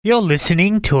You're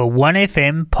listening to a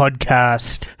 1FM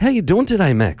podcast. How you doing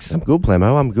today, Max? I'm good,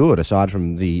 Plemo. I'm good. Aside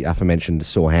from the aforementioned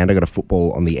sore hand, I got a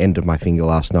football on the end of my finger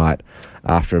last night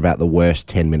after about the worst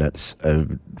 10 minutes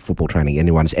of football training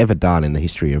anyone's ever done in the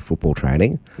history of football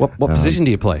training. What position do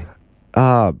you play?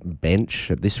 Bench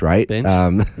at this rate.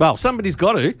 Bench? Well, somebody's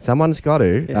got to. Someone's got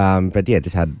to. Yeah. But yeah,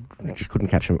 just couldn't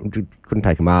catch him, couldn't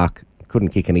take a mark.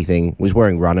 Couldn't kick anything. Was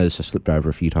wearing runners, so slipped over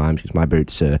a few times because my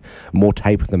boots are more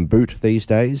tape than boot these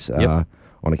days. Yep.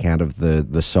 On account of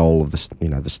the sole of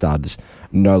the studs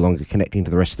no longer connecting to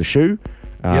the rest of the shoe.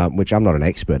 Which I'm not an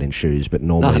expert in shoes, but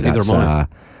normally neither that's am I.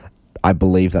 I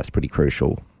believe that's pretty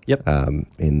crucial. Yep.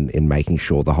 In making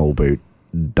sure the whole boot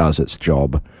does its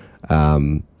job.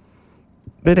 But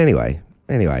anyway,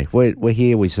 we're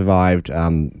here. We survived.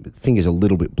 Finger's a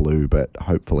little bit blue, but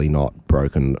hopefully not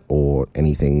broken or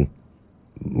anything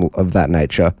of that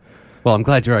nature. Well, I'm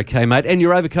glad you're okay, mate. And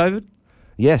you're over COVID?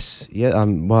 Yes, yeah.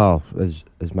 Well, as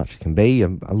much as can be.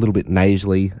 I'm a little bit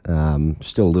nasally,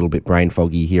 still a little bit brain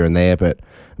foggy here and there, but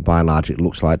by and large, it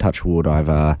looks like, touch wood, I've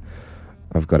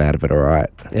got out of it all right.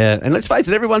 Yeah, and let's face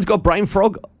it, everyone's got brain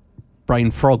frog.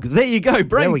 There you go,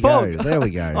 brain fog. There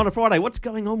we go. On a Friday, what's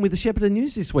going on with the Shepparton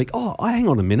News this week? Oh, hang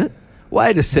on a minute.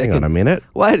 Wait a second. Hang on a minute.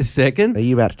 Wait a second. Are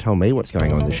you about to tell me what's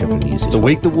going on in the Shepparton News this The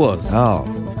week that was. Oh,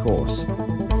 of course.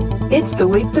 It's the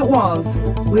week that was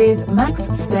with Max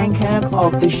Stankamp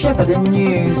of the Shepparton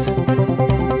News.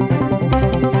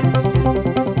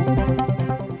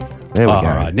 There we go. All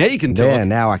right, now you can talk. There,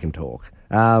 now I can talk.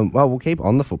 Well, we'll keep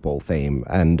on the football theme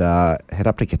and head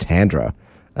up to Katandra.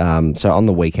 So on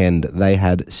the weekend, they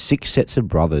had 6 sets of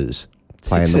brothers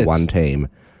playing the one team.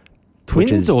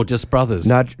 Twins or just brothers?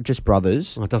 No, just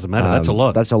brothers. Oh, it doesn't matter. That's a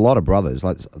lot. That's a lot of brothers.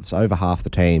 Like, it's over half the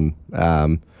team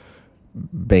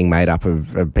being made up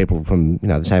of people from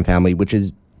the same family, which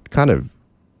is kind of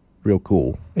real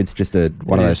cool. It's just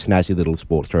one of those snazzy little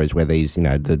sports stories where these, some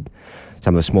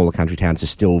of the smaller country towns are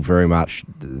still very much.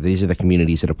 These are the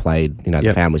communities that have played.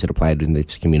 The families that have played in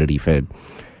this community for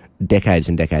decades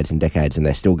and decades and decades, and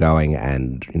they're still going.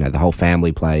 And the whole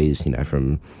family plays.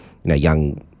 From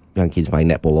young kids playing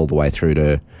netball all the way through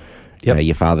to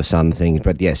your father-son things.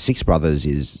 But yeah, 6 brothers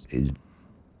is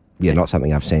not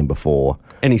something I've seen before.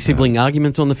 Any sibling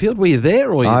arguments on the field? Were you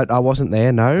there? Or I wasn't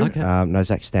there, no. Okay. No,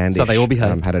 Zach Standish. So they all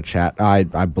behaved? Had a chat. I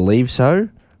believe so.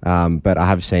 But I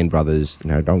have seen brothers,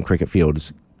 on cricket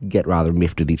fields get rather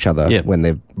miffed at each other when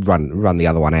they've run the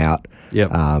other one out.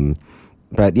 Yep.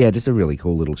 But yeah, just a really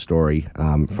cool little story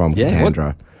from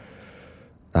Katandra.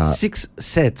 6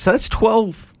 sets. So that's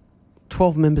 12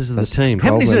 members of the team.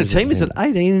 How many is in a team? Is it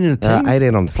 18 in a team?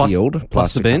 18 on the field.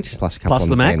 Plus the bench? Plus a couple plus on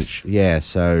the max? bench. Yeah,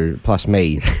 so plus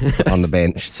me on the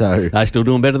bench. So They're still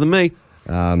doing better than me.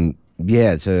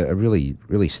 it's a really,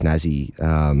 really snazzy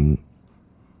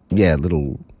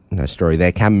little story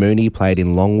there. Cam Mooney played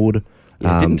in Longwood.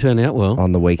 Yeah, it didn't turn out well.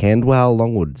 On the weekend. Well,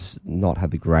 Longwood's not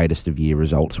had the greatest of year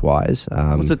results-wise.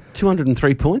 Was it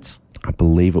 203 points? I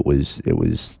believe it was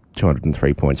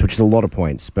 203 points, which is a lot of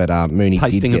points. But Mooney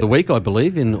pasting of the week, I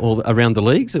believe, in all around the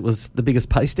leagues. It was the biggest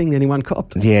pasting anyone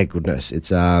copped. Yeah, goodness, it's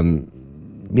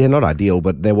not ideal,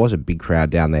 but there was a big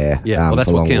crowd down there. Yeah, well, that's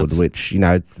for what Longwood, counts. which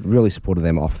really supported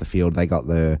them off the field. They got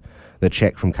the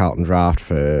check from Carlton Draft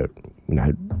for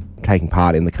taking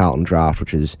part in the Carlton Draft,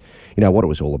 which is what it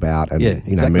was all about. And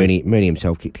exactly. Mooney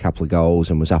himself kicked a couple of goals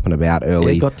and was up and about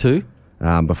early. Yeah, got 2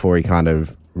 before he kind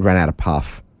of ran out of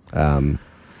puff.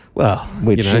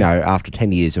 Which after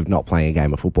 10 years of not playing a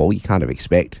game of football, you kind of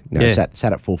expect. Sat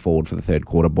at full forward for the third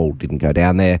quarter, ball didn't go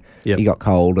down there. Yep. He got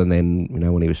cold, and then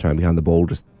when he was thrown behind the ball,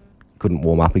 just couldn't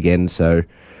warm up again. So,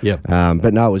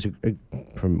 but no, it was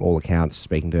from all accounts.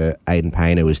 Speaking to Aidan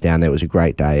Payne, who was down there, it was a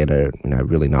great day and a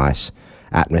really nice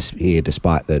atmosphere,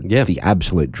 despite the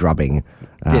absolute drubbing.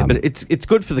 But it's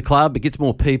good for the club. It gets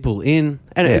more people in,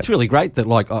 and it's really great that,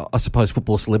 I suppose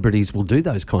football celebrities will do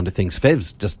those kind of things.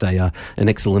 Fev's just an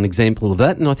excellent example of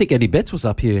that, and I think Eddie Betts was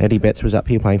up here. Eddie Betts was up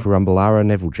here playing for Rumballara.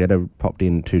 Neville Jetta popped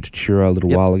in to Tatura a little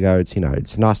while ago. It's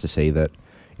it's nice to see that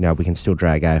we can still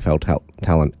drag AFL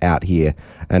talent out here.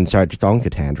 And so just on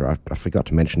Katandra, I forgot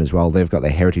to mention as well, they've got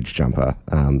their heritage jumper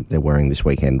they're wearing this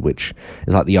weekend, which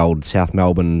is like the old South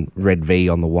Melbourne red V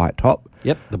on the white top.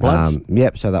 Yep, the Bloods.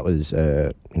 So that was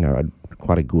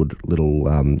quite a good little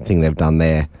thing they've done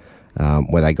there,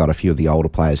 where they got a few of the older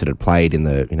players that had played in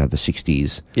the the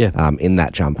 60s in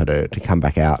that jumper to come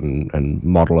back out and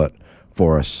model it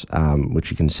for us, which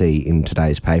you can see in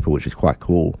today's paper, which is quite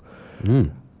cool.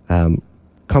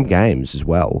 Comp Games as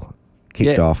well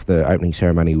kicked off. The opening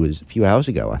ceremony was a few hours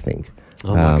ago, I think.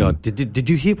 Oh my God! Did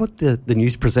you hear what the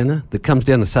news presenter that comes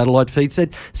down the satellite feed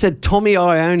said? Said Tommy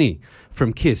Ione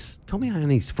from Kiss. Tommy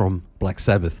Iommi's from Black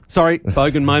Sabbath. Sorry,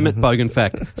 bogan moment, bogan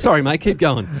fact. Sorry, mate, keep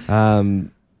going.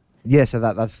 So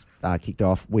that's kicked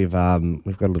off. We've got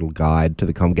a little guide to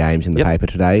the Com Games in the paper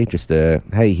today. Just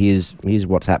hey, here's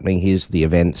what's happening. Here's the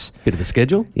events. Bit of a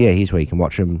schedule. Yeah, here's where you can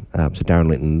watch them. So Darren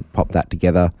Linton popped that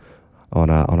together on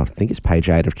I think it's page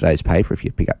 8 of today's paper. If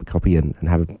you pick up a copy and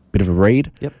have a bit of a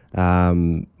read. Yep.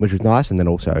 Which was nice, and then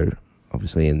also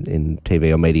obviously in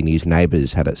TV or media news,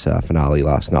 Neighbours had its finale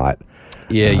last night.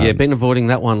 Yeah, been avoiding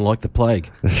that one like the plague.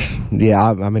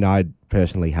 Yeah, I mean, I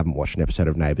personally haven't watched an episode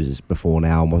of Neighbours before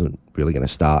now and wasn't really going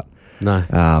to start. No.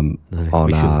 On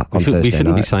Thursday we shouldn't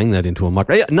night. be saying that into a mic.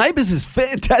 Yeah, Neighbours is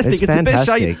fantastic. It's the best.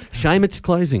 Shame it's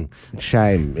closing.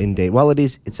 Shame, indeed. Well, it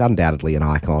is. It's undoubtedly an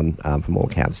icon. From all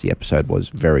accounts, the episode was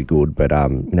very good. But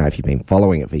if you've been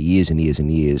following it for years and years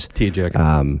and years,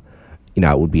 tearjerker.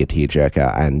 It would be a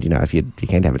tearjerker. And if you're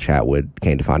keen to have a chat, we're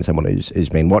keen to find someone who's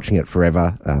been watching it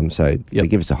forever. So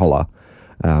give us a holler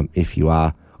if you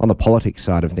are. On the politics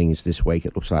side of things this week,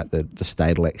 it looks like the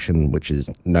state election, which is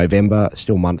November,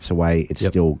 still months away. It's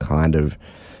still kind of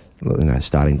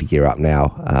starting to gear up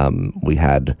now. We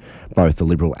had both the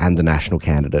Liberal and the National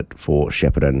candidate for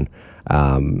Shepparton,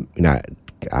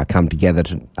 come together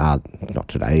to not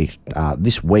today,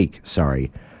 this week.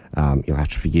 Sorry. You'll have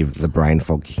to forgive the brain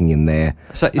fog kicking in there.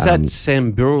 So is that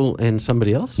Sam Burrell and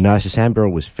somebody else? No, so Sam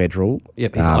Burrell was federal.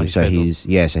 Yep, he's federal.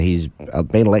 He's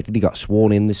been elected. He got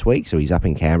sworn in this week, so he's up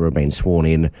in Canberra, been sworn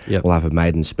in. Yep. We'll have a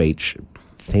maiden speech,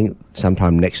 I think,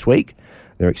 sometime next week.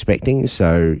 They're expecting.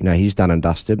 So he's done and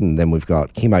dusted, and then we've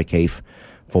got Kim O'Keefe,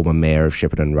 former mayor of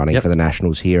Shepparton, running for the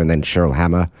Nationals here, and then Cheryl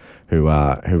Hammer, who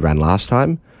ran last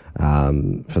time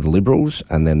for the Liberals,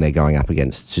 and then they're going up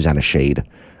against Susanna Sheed.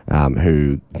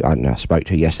 Who I spoke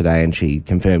to yesterday, and she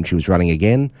confirmed she was running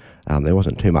again. There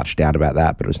wasn't too much doubt about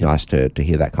that, but it was nice to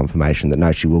hear that confirmation that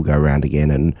no, she will go around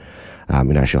again,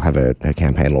 and she'll have her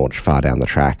campaign launch far down the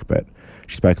track. But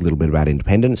she spoke a little bit about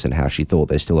independence and how she thought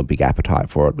there's still a big appetite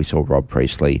for it. We saw Rob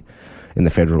Priestley in the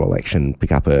federal election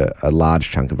pick up a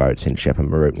large chunk of votes in Shep and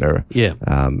Mooroopna. Yeah.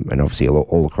 And obviously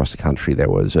all across the country there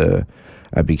was a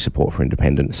big support for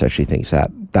independence. So she thinks that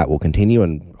will continue,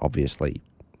 and obviously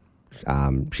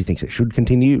she thinks it should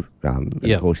continue.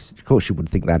 Of course, she would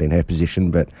think that in her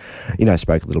position, but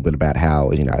spoke a little bit about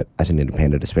how as an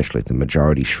independent, especially if the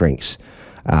majority shrinks,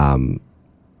 the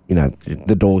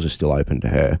doors are still open to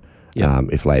her.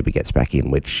 If Labor gets back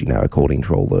in, which according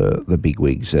to all the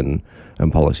bigwigs and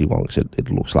policy wonks,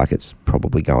 it looks like it's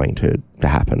probably going to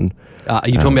happen. Are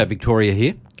you talking about Victoria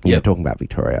here? Yeah, talking about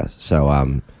Victoria. So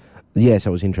so it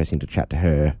was interesting to chat to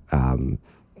her.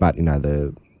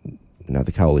 But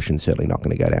the coalition's certainly not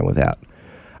going to go down without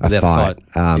a fight.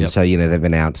 So, they've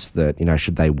announced that,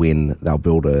 should they win, they'll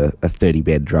build a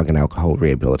 30-bed drug and alcohol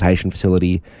rehabilitation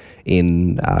facility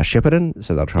in Shepparton.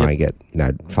 So they'll try and get,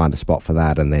 find a spot for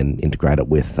that and then integrate it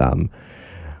with,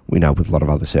 with a lot of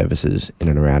other services in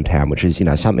and around town, which is,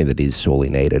 something that is sorely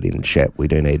needed in Shep. We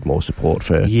do need more support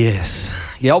for... Yes.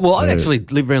 Yeah, well, I actually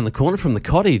live around the corner from the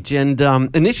cottage, and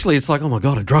initially it's like, oh my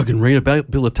God, a drug and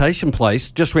rehabilitation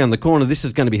place just around the corner. This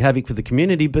is going to be havoc for the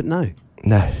community, but no.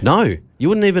 No. You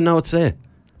wouldn't even know it's there.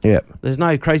 Yeah. There's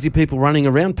no crazy people running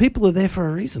around. People are there for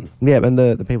a reason. Yeah, and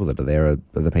the people that are there are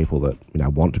the people that,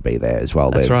 want to be there as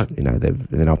well. That's right.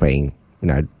 They're not being,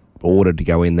 ordered to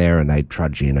go in there and they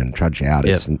trudge in and trudge out.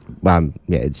 Yep.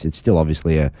 It's still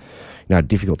obviously a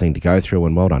difficult thing to go through,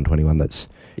 and well done to anyone that's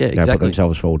put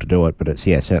themselves forward to do it. But it's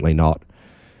certainly not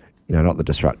not the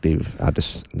disruptive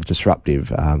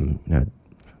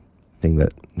thing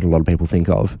that a lot of people think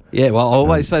of. Yeah, well, I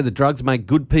always say the drugs make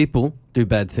good people do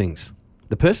bad things.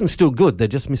 The person's still good; they're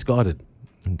just misguided.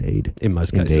 Indeed. In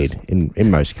most cases.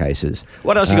 In most cases.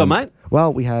 What else you got, mate?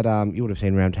 Well, we had, you would have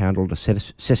seen around town all the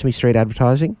Sesame Street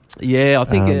advertising. Yeah, I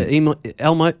think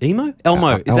Elmo?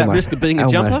 Is that risk of being a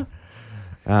jumper?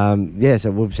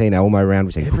 So we've seen Elmo around,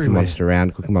 we've seen Everywhere. Cookie Monster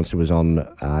around. Cookie Monster was on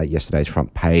yesterday's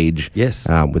front page. Yes.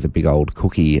 With a big old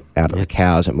cookie out of the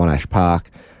cows at Monash Park.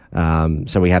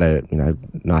 So we had a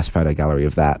nice photo gallery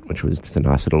of that, which was just a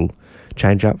nice little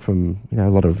change up from a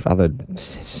lot of other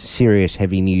serious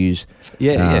heavy news.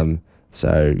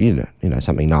 So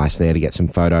something nice there to get some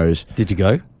photos. Did you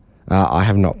go? I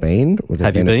have not been.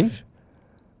 Have you been?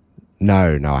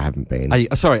 No, I haven't been.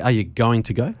 Are you going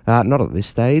to go? Not at this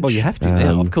stage. Well, you have to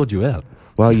now. I've called you out.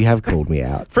 Well, you have called me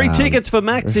out. Free tickets for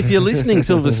Max if you're listening,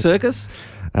 Silver Circus.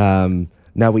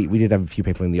 No, we did have a few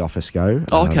people in the office go.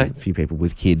 Oh, okay. A few people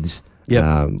with kids.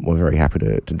 Yeah. We're very happy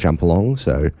to jump along.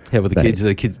 So how were the kids?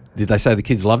 Did they say the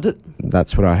kids loved it?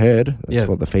 That's what I heard. That's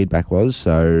what the feedback was.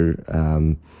 So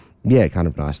kind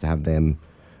of nice to have them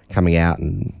coming out,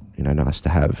 and nice to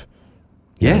have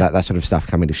You know, that sort of stuff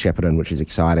coming to Shepparton, which is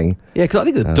exciting. Yeah, because I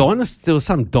think there was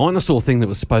some dinosaur thing that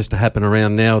was supposed to happen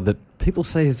around now that people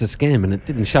say is a scam, and it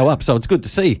didn't show up. So it's good to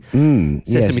see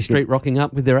Sesame Street rocking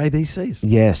up with their ABCs.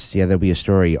 Yes, yeah, there'll be a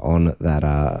story on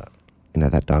that.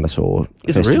 That dinosaur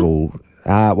Is festival. it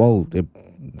real? Well,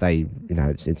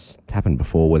 it's happened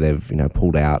before where they've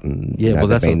pulled out, and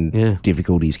there've been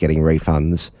difficulties getting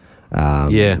refunds.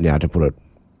 To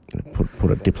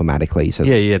put it diplomatically. So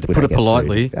to put it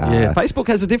politely. Facebook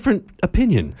has a different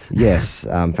opinion. Yes,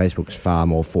 Facebook's far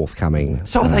more forthcoming.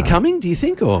 So are they coming, do you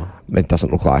think, or? It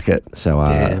doesn't look like it. So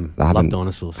love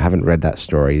dinosaurs. I haven't read that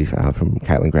story from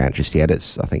Caitlin Grant just yet.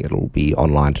 I think it'll be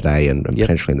online today and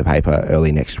potentially in the paper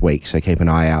early next week. So keep an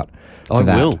eye out for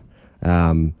that. I will.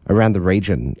 Around the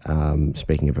region,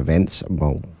 speaking of events,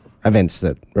 events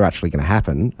that are actually going to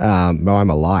happen,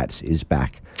 Moama Lights is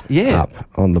back up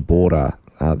on the border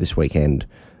this weekend.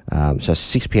 So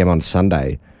 6 p.m. on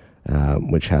Sunday,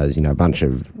 which has a bunch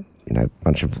of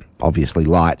obviously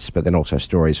lights, but then also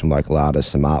stories from local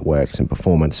artists, some artworks and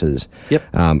performances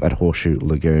at Horseshoe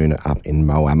Lagoon up in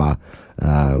Moama,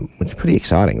 which is pretty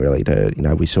exciting, really.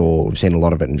 We've seen a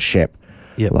lot of it in Shep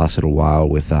the last little while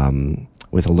with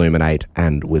Illuminate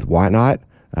and with White Night.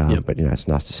 But, it's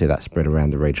nice to see that spread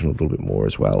around the region a little bit more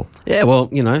as well. Yeah, well,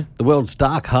 the world's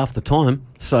dark half the time,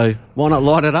 so why not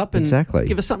light it up and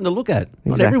give us something to look at?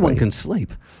 Not everyone can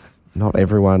sleep. Not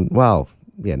everyone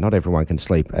can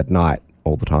sleep at night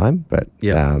all the time, but,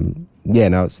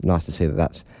 it's nice to see that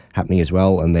that's happening as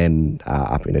well. And then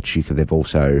up in Echuca, they've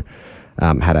also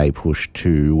had a push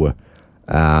to,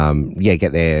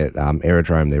 get their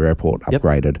aerodrome, their airport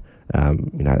upgraded.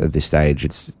 At this stage,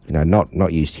 it's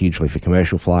not used hugely for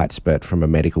commercial flights, but from a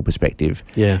medical perspective,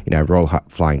 Royal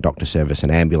Flying Doctor Service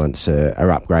and ambulance are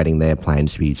upgrading their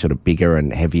planes to be sort of bigger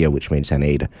and heavier, which means they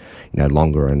need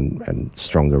longer and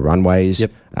stronger runways.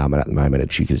 And at the moment,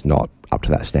 Echuca's not up to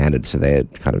that standard, so they're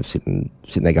kind of sitting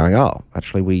there going, oh,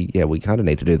 actually, we kind of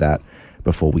need to do that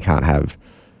before we can't have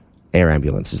air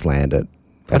ambulances land at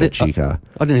Echuca.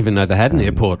 I didn't even know they had an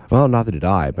airport. Well, neither did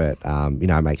I, but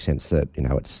it makes sense that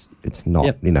it's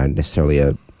not necessarily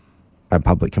a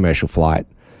public commercial flight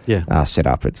set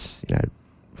up. It's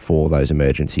for those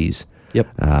emergencies. They've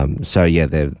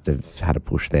had a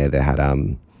push there. They had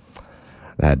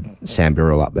Sam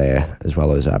Burrell up there, as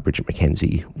well as Bridget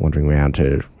McKenzie wandering around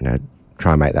to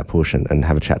try and make that push and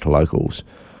have a chat to locals.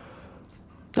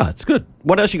 Oh, that's good.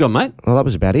 What else you got, mate? Well, that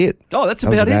was about it. Oh, that's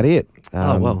about it.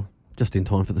 Just in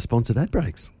time for the sponsored ad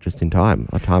breaks. Just in time.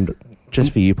 I timed it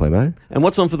just for you, Plemo. And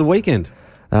what's on for the weekend?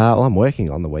 I'm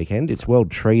working on the weekend. It's World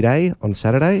Tree Day on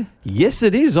Saturday. Yes,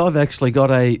 it is. I've actually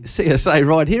got a CSA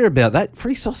right here about that.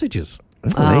 Free sausages.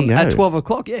 Oh, there you go. At 12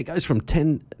 o'clock. Yeah, it goes from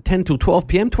 10 till 12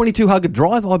 p.m. 22 Huggard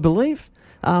Drive, I believe.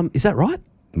 Is that right?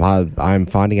 I'm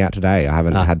finding out today. I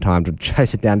haven't had time to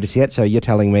chase it down just yet, so you're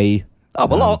telling me... Oh,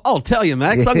 well, I'll tell you,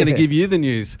 Max. I'm going to give you the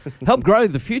news. Help grow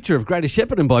the future of Greater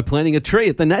Shepparton by planting a tree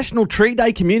at the National Tree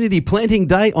Day Community Planting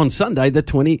Day on Sunday, the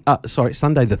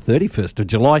 31st of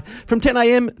July, from 10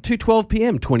 a.m. to 12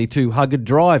 p.m, 22 Huggard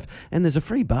Drive. And there's a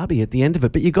free barbie at the end of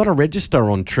it, but you've got to register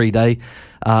on Tree Day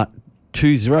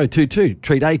 2022,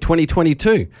 Tree Day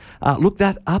 2022. Look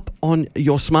that up on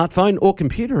your smartphone or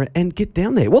computer and get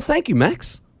down there. Well, thank you,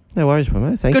 Max. No worries,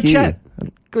 Mamo. Thank you. Good chat.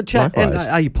 Good chat. Likewise. And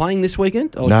are you playing this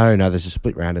weekend? Or? No, there's a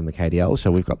split round in the KDL,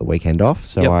 so we've got the weekend off,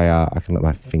 so I can let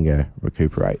my finger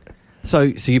recuperate. So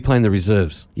you're playing the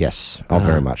reserves? Yes,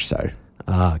 very much so.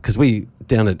 Because we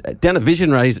down at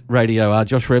Vision Radio,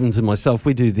 Josh Revens and myself,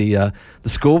 we do the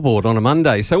scoreboard on a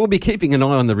Monday, so we'll be keeping an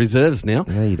eye on the reserves now.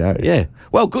 There you go. Yeah.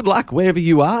 Well, good luck wherever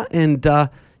you are, and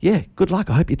good luck.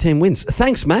 I hope your team wins.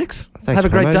 Thanks, Max. Thanks, Have a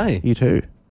great day. You too.